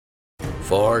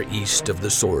Far east of the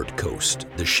Sword Coast,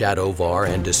 the Shadowvar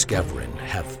and Discoverin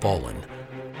have fallen.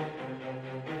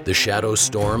 The Shadow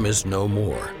Storm is no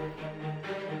more.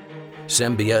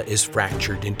 Sembia is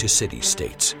fractured into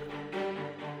city-states.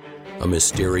 A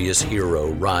mysterious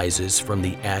hero rises from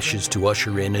the ashes to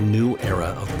usher in a new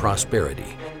era of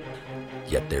prosperity.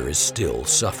 Yet there is still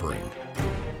suffering.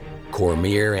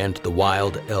 Cormyr and the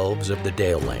wild elves of the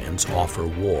Dalelands offer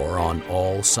war on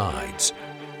all sides.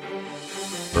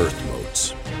 Earth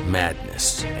motes,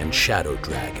 madness, and shadow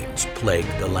dragons plague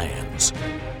the lands.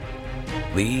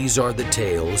 These are the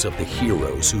tales of the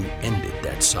heroes who ended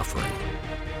that suffering.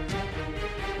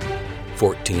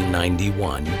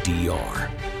 1491 DR,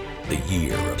 the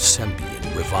year of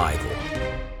Sembian revival.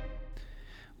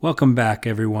 Welcome back,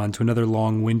 everyone, to another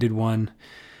long-winded one.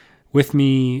 With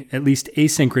me, at least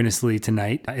asynchronously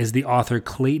tonight, is the author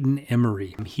Clayton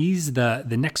Emery. He's the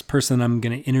next person I'm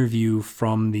going to interview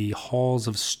from the Halls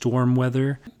of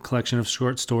Stormweather collection of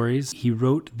short stories. He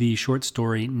wrote the short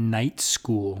story Night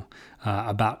School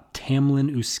about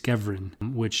Tamlin Uskevrin,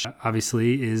 which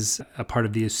obviously is a part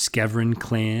of the Uskevrin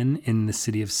clan in the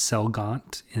city of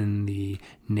Selgant in the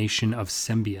nation of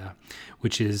Sembia,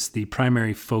 which is the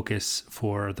primary focus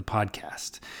for the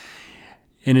podcast.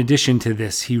 In addition to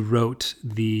this, he wrote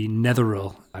the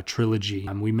Netheril trilogy.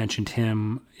 We mentioned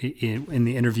him in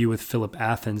the interview with Philip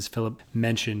Athens. Philip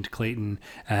mentioned Clayton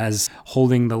as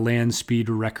holding the land speed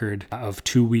record of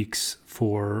 2 weeks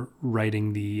for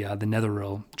writing the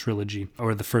Netheril trilogy,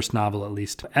 or the first novel at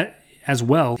least. As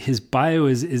well, his bio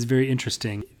is very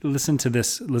interesting. Listen to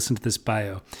this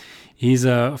bio. He's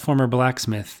a former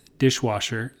blacksmith,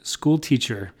 dishwasher, school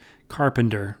teacher,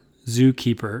 carpenter,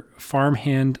 zookeeper,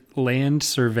 farmhand, land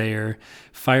surveyor,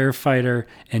 firefighter,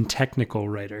 and technical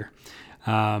writer.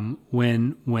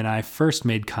 When I first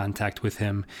made contact with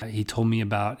him, he told me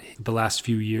about the last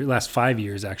 5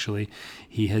 years actually,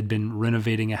 he had been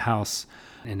renovating a house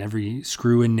in every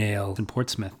screw and nail in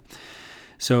Portsmouth.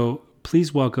 So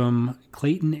please welcome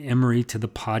Clayton Emery to the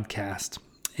podcast.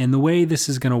 And the way this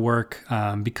is going to work,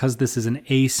 because this is an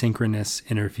asynchronous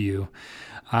interview,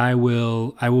 I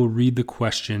will read the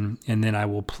question and then I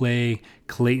will play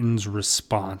Clayton's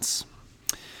response.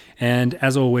 And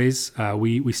as always,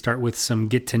 we start with some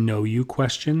get to know you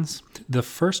questions. The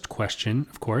first question,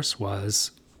 of course,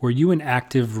 was, were you an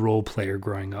active role player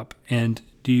growing up, and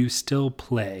do you still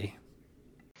play?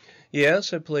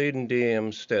 Yes, I played in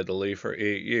DM steadily for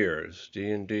 8 years.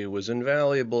 D&D was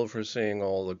invaluable for seeing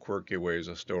all the quirky ways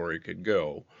a story could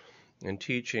go, and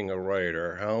teaching a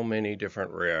writer how many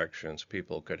different reactions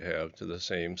people could have to the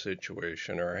same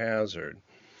situation or hazard.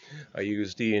 I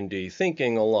use D&D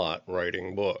thinking a lot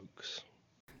writing books.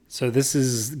 So this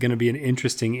is going to be an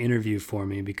interesting interview for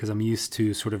me because I'm used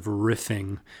to sort of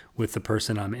riffing with the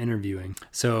person I'm interviewing.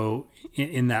 So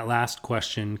in that last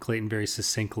question, Clayton very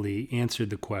succinctly answered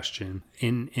the question.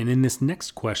 And in this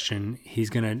next question, he's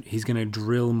gonna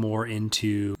drill more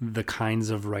into the kinds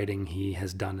of writing he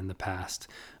has done in the past,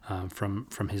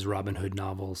 from his Robin Hood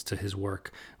novels to his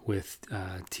work with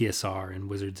TSR and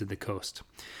Wizards of the Coast.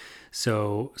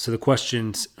 So the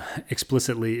question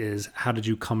explicitly is, how did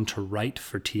you come to write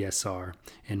for TSR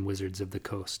and Wizards of the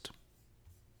Coast?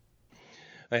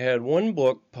 I had one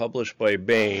book published by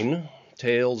Baen,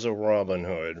 Tales of Robin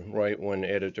Hood, right when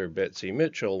editor Betsy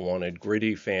Mitchell wanted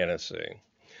gritty fantasy.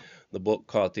 The book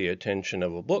caught the attention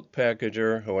of a book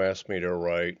packager who asked me to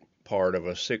write part of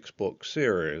a 6-book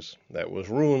series. That was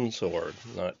Runesword,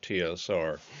 not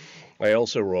TSR. I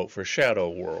also wrote for Shadow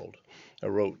World. I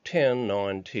wrote 10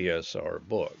 non-TSR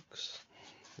books.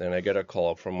 Then I got a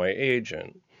call from my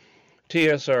agent.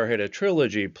 TSR had a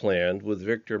trilogy planned with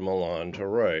Victor Milan to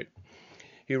write.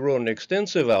 He wrote an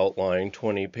extensive outline,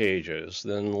 20 pages,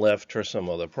 then left for some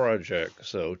other project,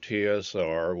 so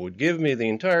TSR would give me the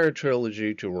entire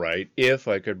trilogy to write if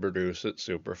I could produce it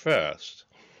super fast.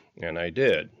 And I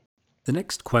did. The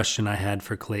next question I had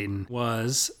for Clayton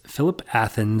was, Philip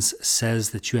Athens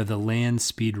says that you have the land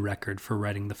speed record for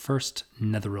writing the first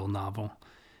Netheril novel.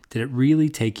 Did it really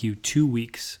take you 2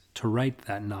 weeks to write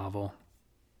that novel?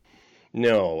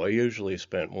 No, I usually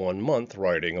spent 1 month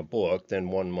writing a book,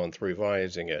 then 1 month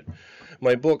revising it.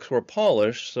 My books were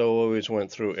polished, so I always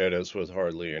went through edits with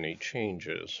hardly any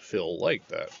changes. Phil liked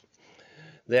that.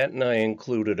 That night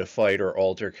included a fight or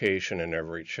altercation in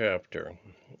every chapter.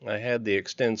 I had the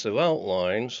extensive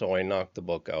outline, so I knocked the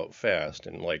book out fast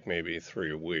in maybe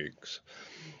 3 weeks.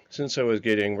 Since I was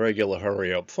getting regular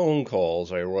hurry-up phone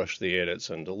calls, I rushed the edits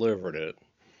and delivered it.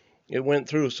 It went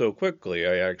through so quickly,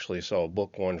 I actually saw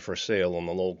book 1 for sale in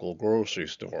the local grocery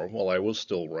store while I was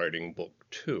still writing book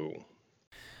 2.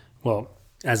 Well,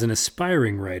 as an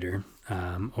aspiring writer,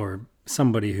 or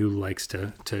somebody who likes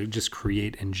to just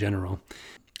create in general,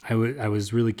 I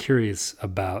was really curious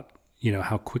about,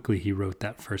 how quickly he wrote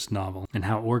that first novel and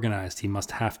how organized he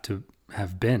must have to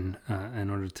have been in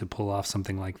order to pull off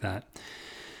something like that.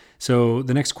 So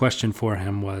the next question for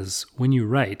him was, when you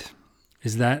write,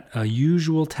 is that a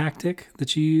usual tactic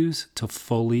that you use to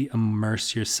fully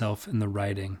immerse yourself in the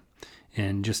writing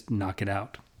and just knock it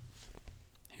out?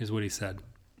 Here's what he said.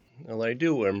 Well, I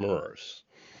do immerse.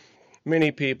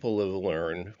 Many people have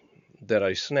learned that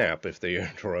I snap if they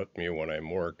interrupt me when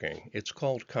I'm working. It's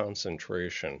called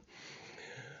concentration.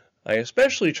 I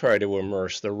especially try to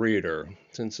immerse the reader.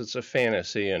 Since it's a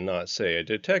fantasy and not, say, a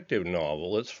detective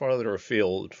novel, it's farther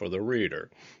afield for the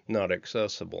reader, not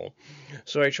accessible.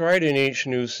 So I tried in each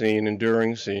new scene and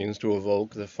during scenes to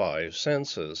evoke the 5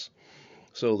 senses,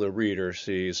 so the reader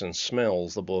sees and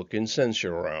smells the book in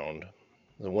sense-around.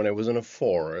 When I was in a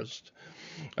forest,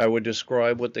 I would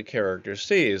describe what the character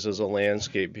sees as the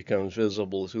landscape becomes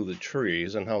visible through the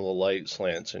trees and how the light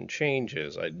slants and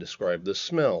changes. I'd describe the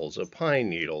smells of pine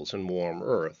needles and warm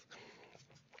earth.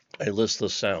 I list the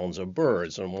sounds of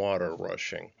birds and water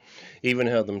rushing, even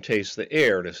have them taste the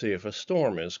air to see if a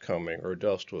storm is coming or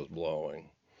dust was blowing.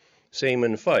 Same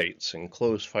in fights. In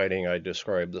close fighting, I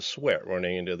describe the sweat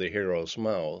running into the hero's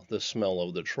mouth, the smell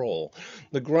of the troll,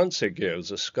 the grunts it gives,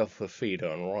 the scuff of feet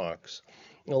on rocks.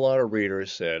 A lot of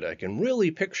readers said, I can really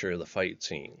picture the fight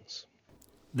scenes.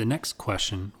 The next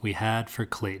question we had for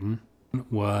Clayton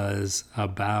was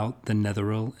about the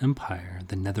Netheril Empire,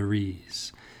 the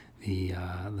Netherese, the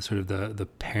sort of the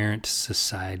parent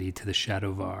society to the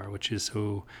Shadowvar, which is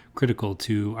so critical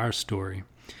to our story.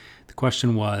 The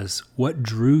question was, what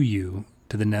drew you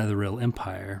to the Netheril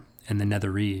Empire and the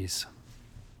Netherese?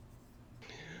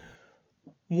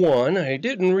 1, I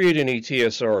didn't read any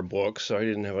TSR books, so I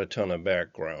didn't have a ton of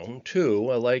background.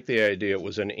 2, I liked the idea it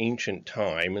was an ancient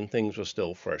time and things were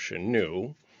still fresh and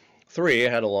new. 3, I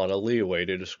had a lot of leeway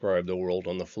to describe the world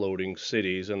on the floating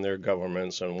cities and their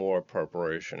governments and war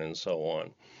preparation and so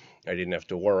on. I didn't have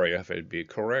to worry if I'd be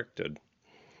corrected.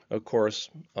 Of course,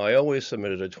 I always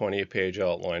submitted a 20-page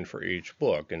outline for each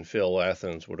book, and Phil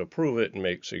Athens would approve it and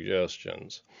make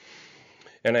suggestions.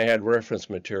 And I had reference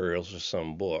materials for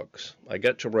some books. I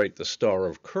got to write The Star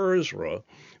of Kurzra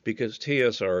because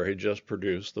TSR had just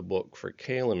produced the book for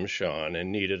Kalimshan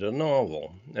and needed a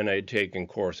novel, and I'd taken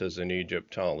courses in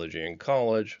Egyptology in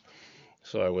college,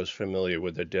 so I was familiar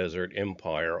with the Desert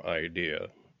Empire idea.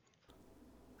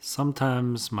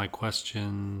 Sometimes my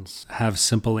questions have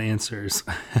simple answers.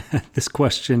 This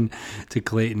question to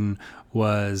Clayton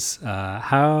was,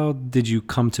 how did you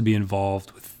come to be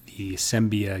involved with the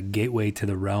Sembia Gateway to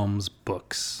the Realms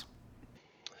books?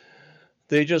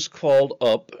 They just called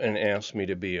up and asked me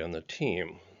to be on the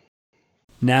team.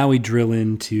 Now we drill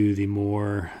into the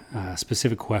more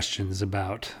specific questions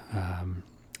about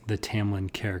the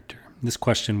Tamlin character. This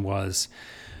question was,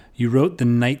 you wrote the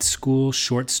Night School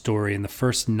short story in the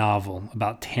first novel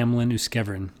about Tamlin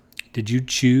Uskevrin. Did you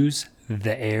choose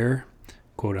the heir,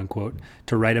 quote unquote,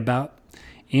 to write about?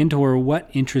 And or what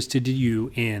interested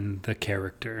you in the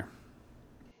character?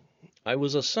 I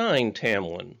was assigned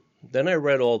Tamlin. Then I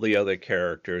read all the other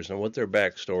characters and what their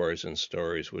backstories and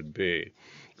stories would be.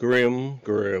 Grim,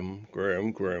 grim,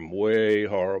 grim, grim, way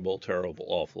horrible, terrible,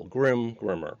 awful, grim,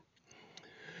 grimmer.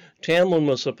 Tamlin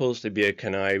was supposed to be a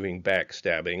conniving,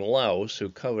 backstabbing louse who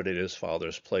coveted his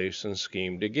father's place and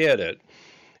schemed to get it.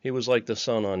 He was like the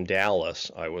son on Dallas,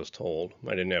 I was told.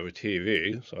 I didn't have a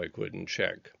TV, so I couldn't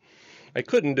check. I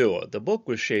couldn't do it. The book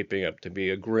was shaping up to be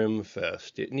a grim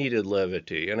fest. It needed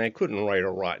levity, and I couldn't write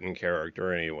a rotten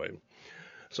character anyway.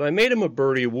 So I made him a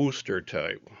Bertie Wooster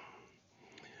type.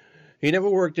 He never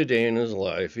worked a day in his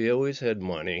life. He always had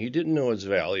money. He didn't know its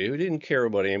value. He didn't care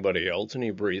about anybody else, and he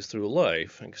breezed through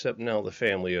life, except now the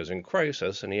family is in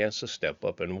crisis, and he has to step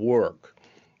up and work,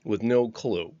 with no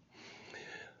clue.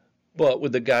 But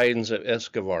with the guidance of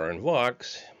Escobar and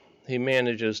Vox, he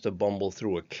manages to bumble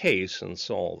through a case and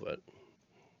solve it.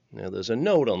 Now, there's a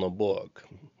note on the book.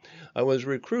 I was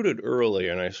recruited early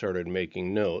and I started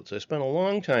making notes. I spent a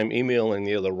long time emailing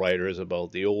the other writers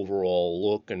about the overall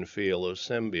look and feel of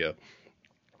Sembia.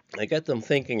 I got them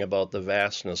thinking about the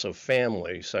vastness of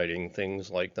family, citing things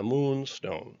like the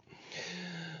Moonstone.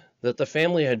 That the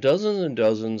family had dozens and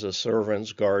dozens of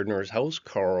servants, gardeners, house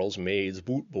carls, maids,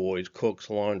 boot boys, cooks,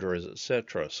 launderers,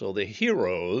 etc. So the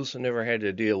heroes never had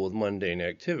to deal with mundane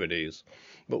activities,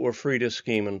 but were free to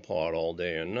scheme and plot all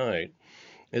day and night,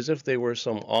 as if they were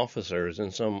some officers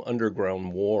in some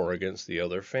underground war against the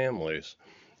other families,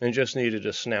 and just needed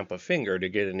to snap a finger to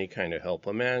get any kind of help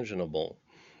imaginable.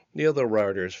 The other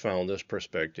writers found this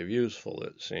perspective useful,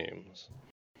 it seems.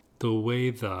 The way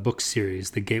the book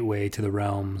series, The Gateway to the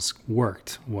Realms,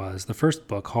 worked was the first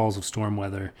book, Halls of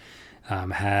Stormweather,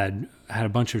 had a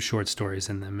bunch of short stories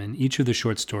in them, and each of the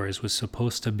short stories was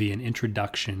supposed to be an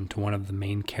introduction to one of the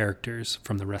main characters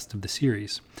from the rest of the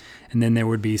series. And then there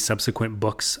would be subsequent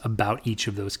books about each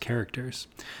of those characters.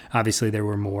 Obviously, there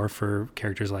were more for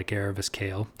characters like Erebus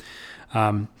Kale.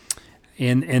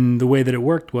 And the way that it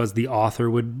worked was the author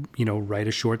would, write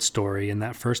a short story in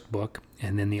that first book,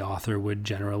 and then the author would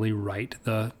generally write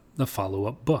the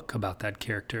follow-up book about that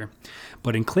character.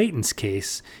 But in Clayton's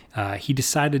case, he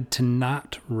decided to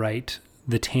not write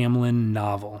the Tamlin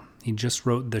novel. He just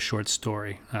wrote the short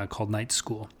story called Night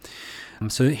School.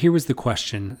 So here was the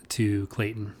question to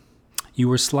Clayton. You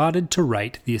were slotted to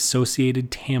write the associated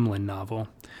Tamlin novel.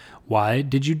 Why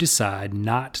did you decide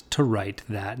not to write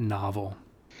that novel?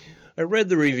 I read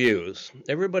the reviews.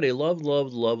 Everybody loved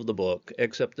the book,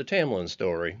 except the Tamlin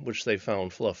story, which they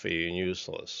found fluffy and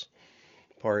useless.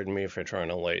 Pardon me for trying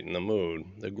to lighten the mood.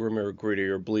 The grimmer,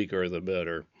 grittier, bleaker, the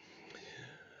better.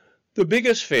 The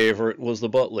biggest favorite was the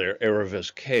butler, Erebus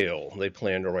Kale. They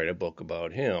planned to write a book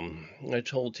about him. I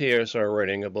told TSR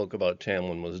writing a book about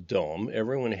Tamlin was dumb.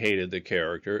 Everyone hated the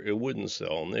character. It wouldn't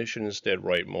sell, and they should instead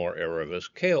write more Erebus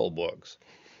Kale books.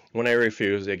 When I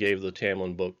refused, they gave the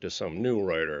Tamlin book to some new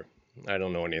writer. I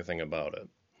don't know anything about it.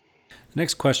 The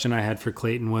next question I had for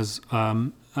Clayton was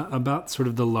about sort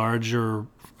of the larger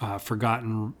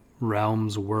Forgotten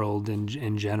Realms world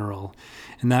in general.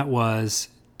 And that was,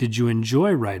 did you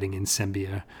enjoy writing in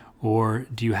Sembia, or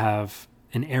do you have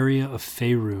an area of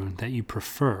Faerun that you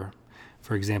prefer?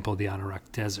 For example, the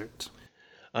Anorak Desert.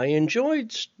 I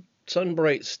enjoyed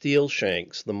Sunbright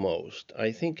Steelshanks the most.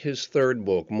 I think his third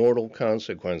book, Mortal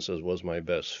Consequences, was my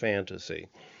best fantasy.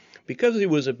 Because he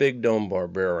was a big dumb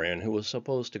barbarian who was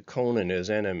supposed to Conan his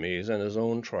enemies and his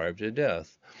own tribe to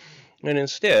death. And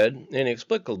instead,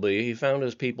 inexplicably, he found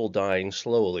his people dying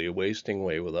slowly, wasting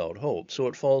away without hope. So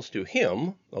it falls to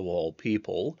him, of all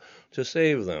people, to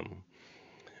save them.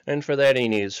 And for that he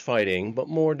needs fighting, but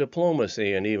more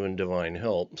diplomacy and even divine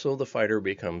help, so the fighter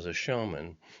becomes a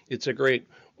shaman. It's a great,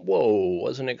 whoa,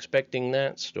 wasn't expecting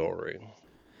that story.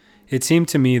 It seemed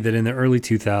to me that in the early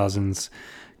 2000s,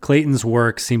 Clayton's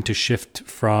work seemed to shift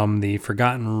from the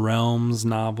Forgotten Realms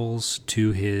novels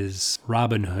to his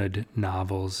Robin Hood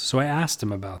novels, so I asked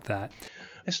him about that.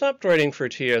 I stopped writing for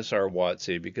TSR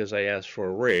WotC because I asked for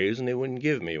a raise and they wouldn't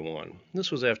give me one. This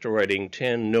was after writing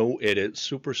 10 no-edit,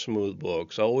 super smooth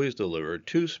books, always delivered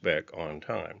to spec on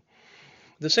time.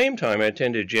 At the same time, I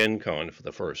attended Gen Con for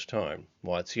the first time.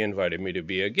 WotC invited me to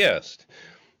be a guest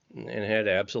and had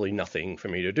absolutely nothing for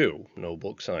me to do. No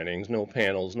book signings, no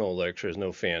panels, no lectures,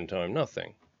 no fan time,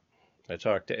 nothing. I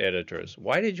talked to editors.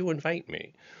 Why did you invite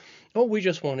me? Oh, we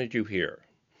just wanted you here.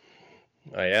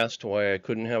 I asked why I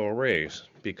couldn't have a raise.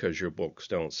 Because your books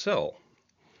don't sell.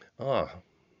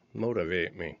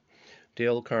 Motivate me.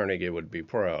 Dale Carnegie would be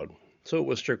proud. So it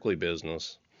was strictly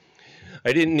business.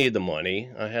 I didn't need the money.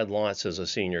 I had lots as a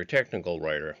senior technical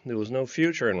writer. There was no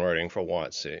future in writing for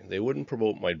WotC. They wouldn't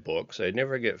promote my books. I'd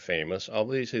never get famous.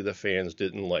 Obviously, the fans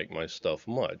didn't like my stuff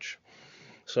much.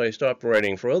 So I stopped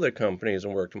writing for other companies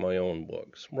and worked on my own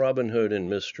books. Robin Hood and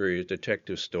mysteries,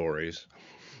 detective stories.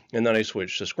 And then I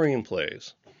switched to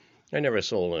screenplays. I never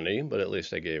sold any, but at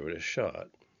least I gave it a shot.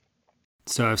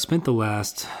 So I've spent the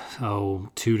last, 2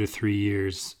 to 3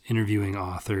 years interviewing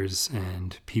authors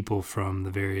and people from the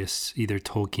various either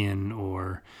Tolkien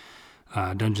or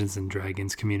Dungeons &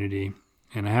 Dragons community.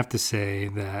 And I have to say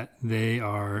that they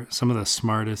are some of the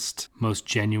smartest, most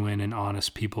genuine and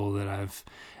honest people that I've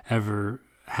ever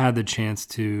had the chance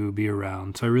to be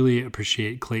around. So I really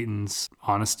appreciate Clayton's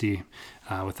honesty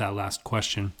with that last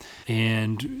question.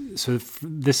 And so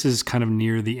this is kind of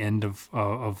near the end of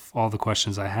all the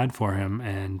questions I had for him.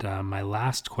 And my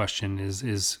last question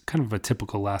is kind of a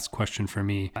typical last question for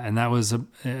me. And that was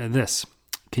this.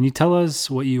 Can you tell us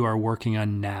what you are working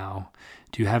on now?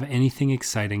 Do you have anything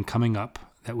exciting coming up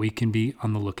that we can be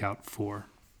on the lookout for?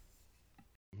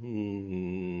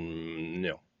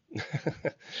 No.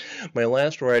 My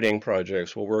last writing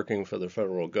projects were working for the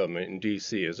federal government in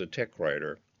D.C. as a tech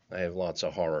writer. I have lots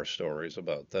of horror stories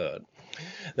about that.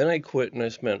 Then I quit and I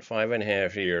spent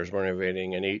 5.5 years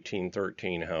renovating an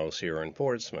 1813 house here in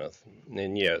Portsmouth.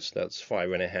 And yes, that's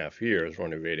 5.5 years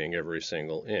renovating every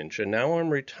single inch. And now I'm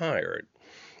retired.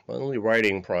 My only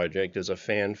writing project is a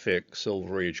fanfic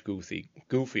Silver Age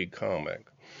goofy comic.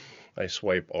 I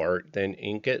swipe art, then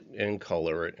ink it and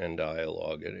color it and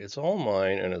dialogue it. It's all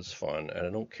mine and it's fun, and I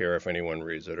don't care if anyone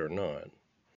reads it or not.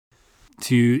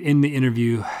 To end the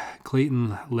interview,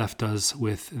 Clayton left us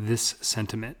with this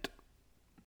sentiment.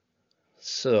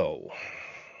 So,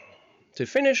 To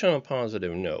finish on a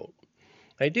positive note,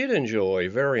 I did enjoy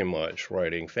very much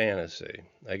writing fantasy.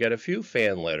 I got a few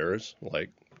fan letters, like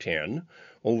 10,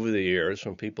 over the years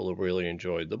from people who really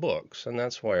enjoyed the books, and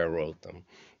that's why I wrote them.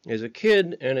 As a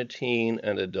kid and a teen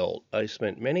and adult, I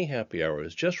spent many happy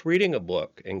hours just reading a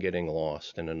book and getting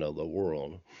lost in another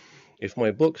world. If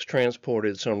my books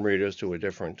transported some readers to a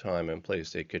different time and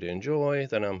place they could enjoy,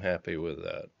 then I'm happy with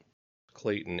that.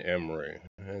 Clayton Emery,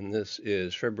 and this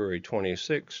is February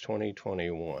 26,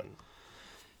 2021.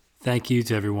 Thank you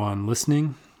to everyone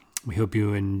listening. We hope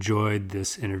you enjoyed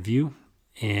this interview,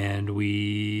 and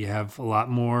we have a lot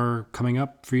more coming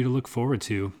up for you to look forward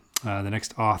to. The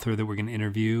next author that we're going to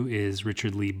interview is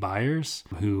Richard Lee Byers,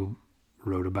 who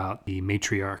wrote about the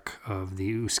matriarch of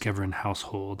the Uskevrin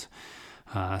household.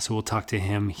 So we'll talk to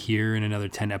him here in another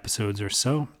 10 episodes or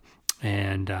so,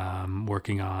 and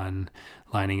working on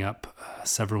lining up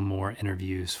several more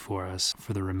interviews for us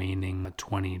for the remaining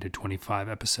 20 to 25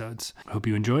 episodes. I hope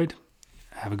you enjoyed.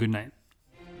 Have a good night.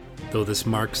 Though this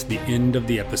marks the end of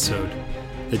the episode,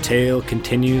 the tale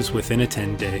continues within a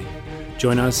 10-day.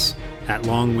 Join us at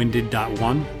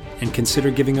longwinded.one and consider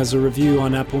giving us a review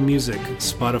on Apple Music,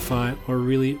 Spotify, or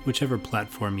really whichever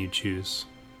platform you choose.